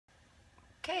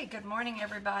Okay, good morning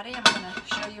everybody. I'm going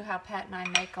to show you how Pat and I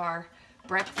make our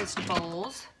breakfast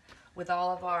bowls with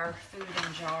all of our food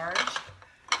in jars.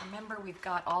 Remember, we've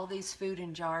got all these food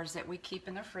in jars that we keep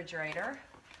in the refrigerator.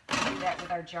 We do that with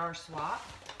our jar swap.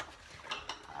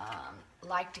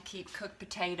 Like to keep cooked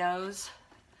potatoes,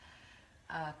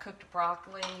 cooked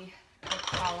broccoli, cooked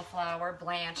cauliflower,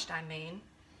 blanched I mean,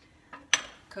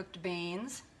 cooked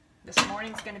beans. This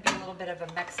morning's going to be a little bit of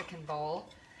a Mexican bowl.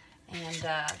 And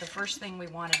the first thing we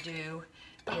want to do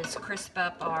is crisp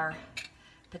up our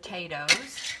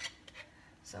potatoes.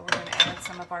 So we're going to add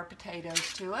some of our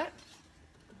potatoes to it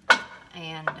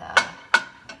and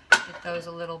get those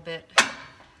a little bit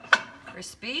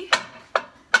crispy.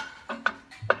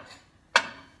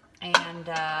 And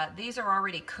these are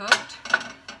already cooked,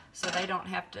 so they don't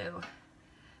have to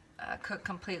cook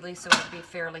completely, so it'll be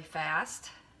fairly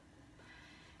fast.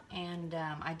 And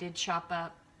I did chop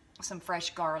up some fresh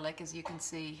garlic, as you can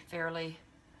see, fairly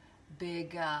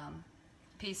big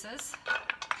pieces.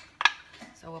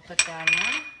 So we'll put that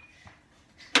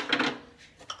in.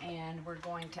 And we're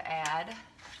going to add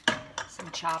some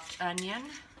chopped onion,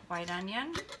 white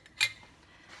onion.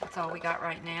 That's all we got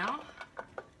right now.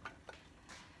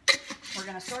 We're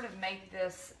going to sort of make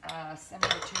this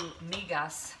similar to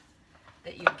Migas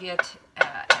that you get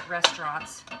at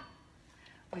restaurants.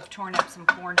 We've torn up some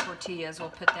corn tortillas. We'll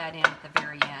put that in at the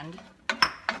very end.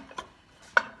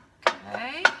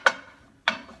 Okay.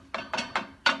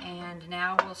 And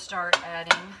now we'll start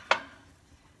adding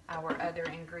our other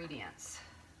ingredients.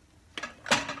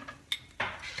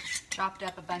 Chopped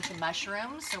up a bunch of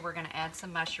mushrooms, so we're going to add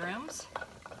some mushrooms.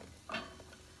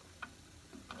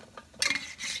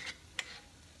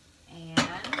 And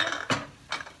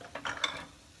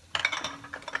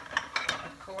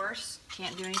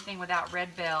can't do anything without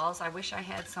red bells. I wish I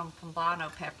had some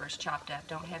poblano peppers chopped up.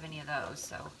 Don't have any of those,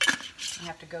 so I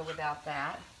have to go without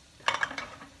that.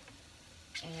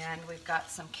 And we've got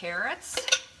some carrots.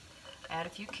 Add a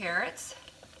few carrots.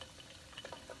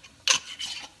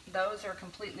 Those are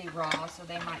completely raw, so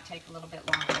they might take a little bit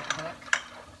longer to cook.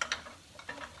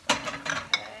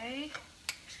 Okay.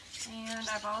 And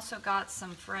I've also got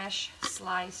some fresh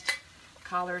sliced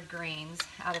collard greens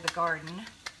out of the garden.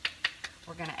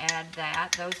 We're going to add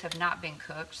that. Those have not been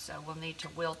cooked, so we'll need to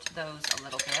wilt those a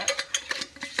little bit.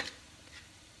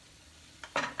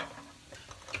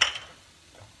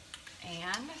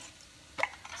 And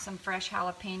some fresh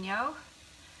jalapeno.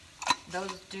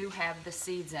 Those do have the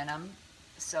seeds in them,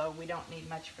 so we don't need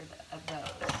much of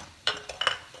those.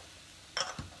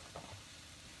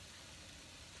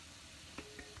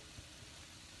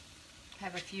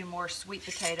 Have a few more sweet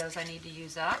potatoes I need to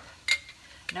use up.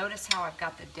 Notice how I've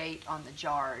got the date on the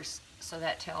jars, so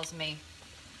that tells me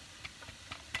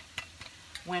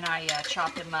when I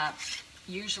chop them up.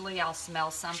 Usually I'll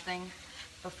smell something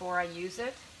before I use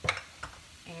it,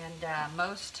 and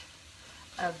most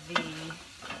of the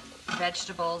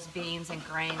vegetables, beans, and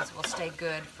grains will stay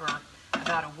good for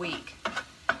about a week.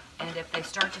 And if they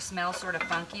start to smell sort of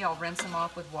funky, I'll rinse them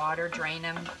off with water, drain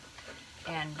them,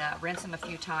 and rinse them a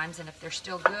few times, and if they're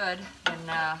still good,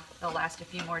 then they'll last a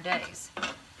few more days.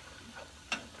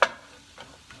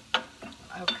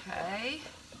 Okay.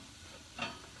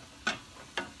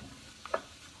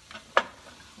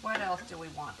 What else do we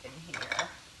want in here?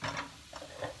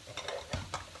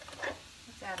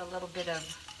 Let's add a little bit of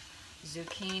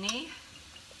zucchini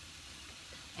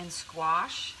and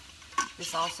squash.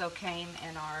 This also came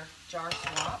in our jar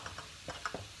swap.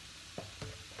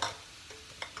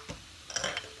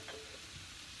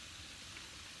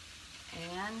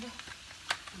 And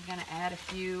I'm going to add a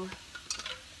few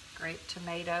grape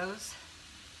tomatoes.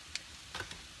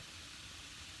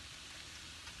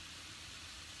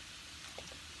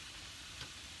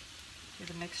 To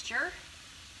the mixture.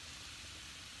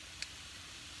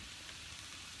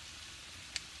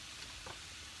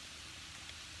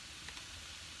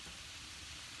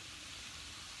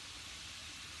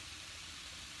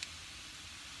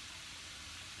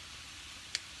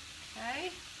 Okay.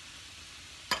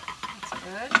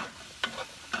 Good.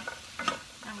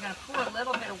 I'm going to pour a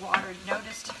little bit of water.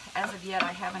 Noticed as of yet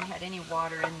I haven't had any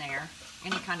water in there,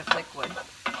 any kind of liquid,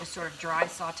 just sort of dry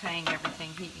sauteing everything,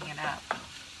 heating it up.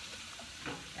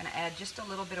 I'm going to add just a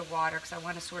little bit of water because I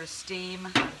want to sort of steam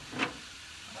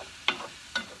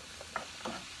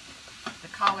the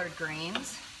collard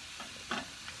greens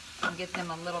and get them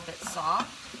a little bit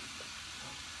soft.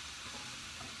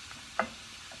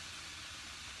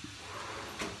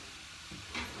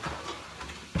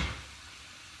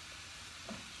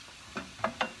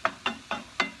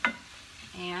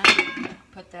 And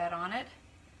put that on it,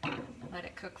 let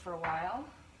it cook for a while.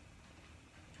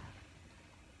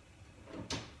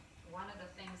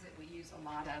 use a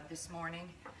lot of this morning.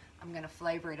 I'm going to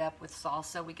flavor it up with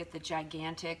salsa. We get the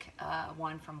gigantic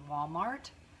one from Walmart,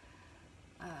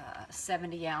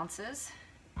 70 ounces,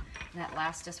 and that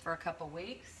lasts us for a couple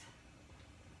weeks.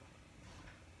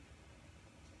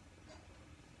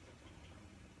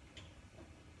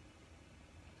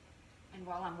 And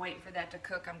while I'm waiting for that to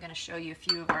cook, I'm going to show you a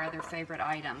few of our other favorite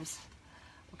items.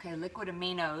 Okay, liquid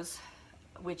aminos,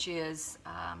 which is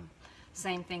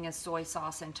same thing as soy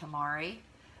sauce and tamari.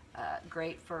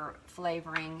 Great for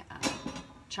flavoring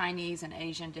Chinese and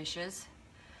Asian dishes.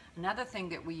 Another thing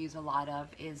that we use a lot of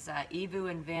is Evu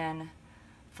and Vin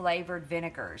flavored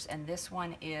vinegars, and this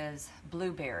one is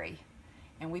blueberry.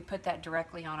 And we put that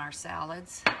directly on our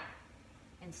salads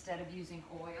instead of using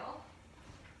oil.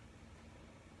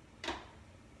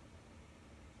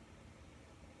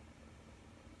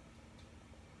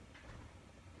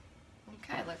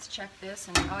 Okay, let's check this,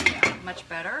 and oh yeah, much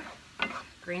better.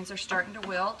 Greens are starting to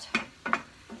wilt,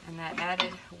 and that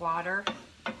added water.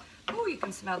 Ooh, you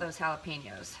can smell those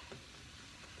jalapenos.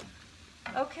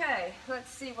 Okay, let's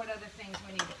see what other things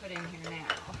we need to put in here now.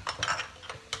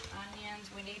 Onions,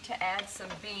 we need to add some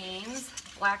beans.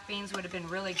 Black beans would have been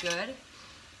really good,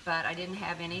 but I didn't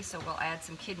have any, so we'll add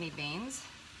some kidney beans.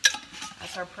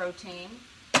 That's our protein.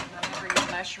 Remember,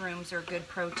 your mushrooms are good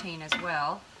protein as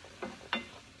well.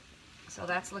 So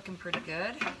that's looking pretty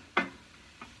good.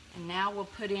 And now we'll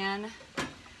put in,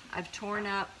 I've torn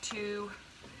up 2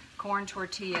 corn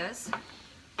tortillas.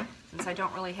 Since I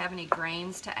don't really have any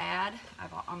grains to add,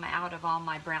 I'm out of all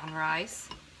my brown rice.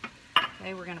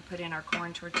 Okay, we're gonna put in our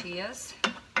corn tortillas.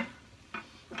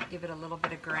 Give it a little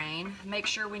bit of grain. Make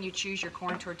sure when you choose your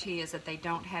corn tortillas that they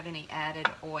don't have any added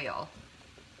oil.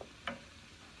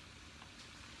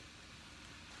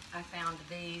 I found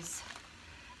these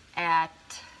at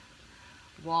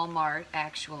Walmart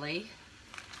actually,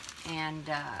 and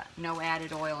no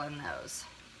added oil in those.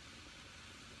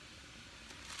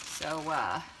 So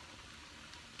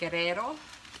Guerrero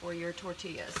for your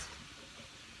tortillas.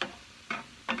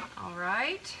 All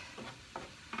right,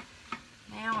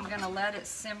 now I'm gonna let it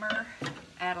simmer,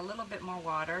 add a little bit more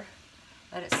water,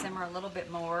 let it simmer a little bit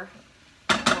more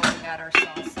before we add our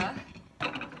salsa.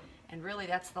 And really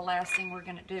that's the last thing we're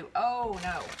gonna do. Oh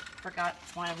no, forgot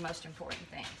one of the most important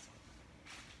things.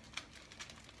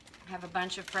 I have a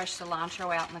bunch of fresh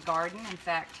cilantro out in the garden. In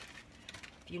fact,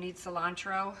 if you need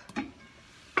cilantro,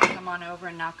 come on over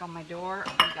and knock on my door.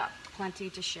 We've got plenty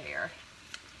to share.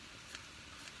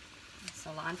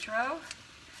 Cilantro.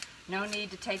 No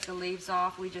need to take the leaves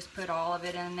off. We just put all of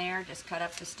it in there. Just cut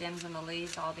up the stems and the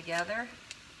leaves all together.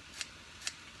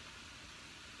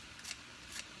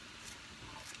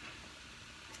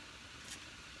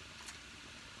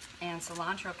 And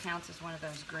cilantro counts as one of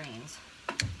those greens.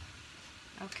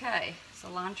 Okay,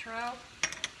 cilantro.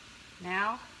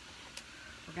 Now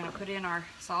we're going to put in our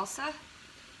salsa.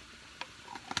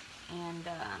 And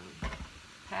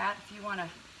Pat, if you want to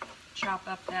chop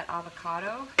up that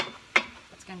avocado,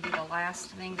 it's going to be the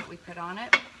last thing that we put on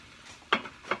it.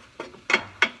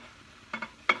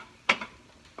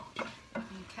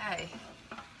 Okay,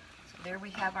 so there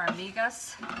we have our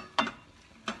migas.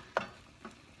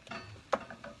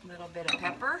 A little bit of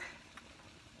pepper.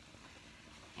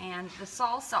 And the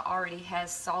salsa already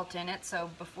has salt in it,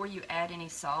 so before you add any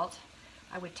salt,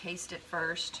 I would taste it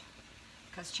first,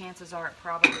 because chances are it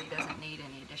probably doesn't need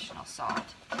any additional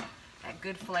salt. That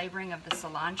good flavoring of the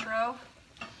cilantro.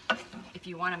 If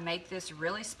you want to make this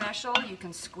really special, you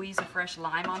can squeeze a fresh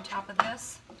lime on top of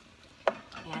this.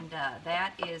 And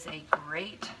that is a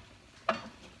great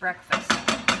breakfast.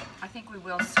 I think we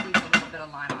will squeeze a little bit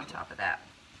of lime on top of that.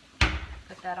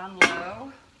 Put that on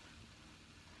low.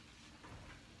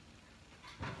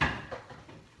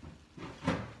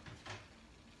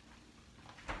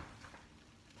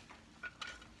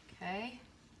 Okay,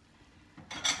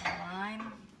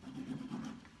 lime.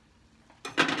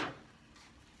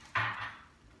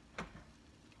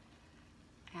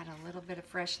 Add a little bit of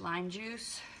fresh lime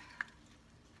juice.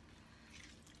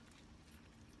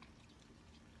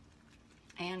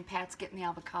 And Pat's getting the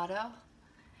avocado.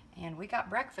 And we got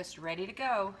breakfast ready to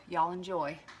go. Y'all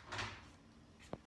enjoy.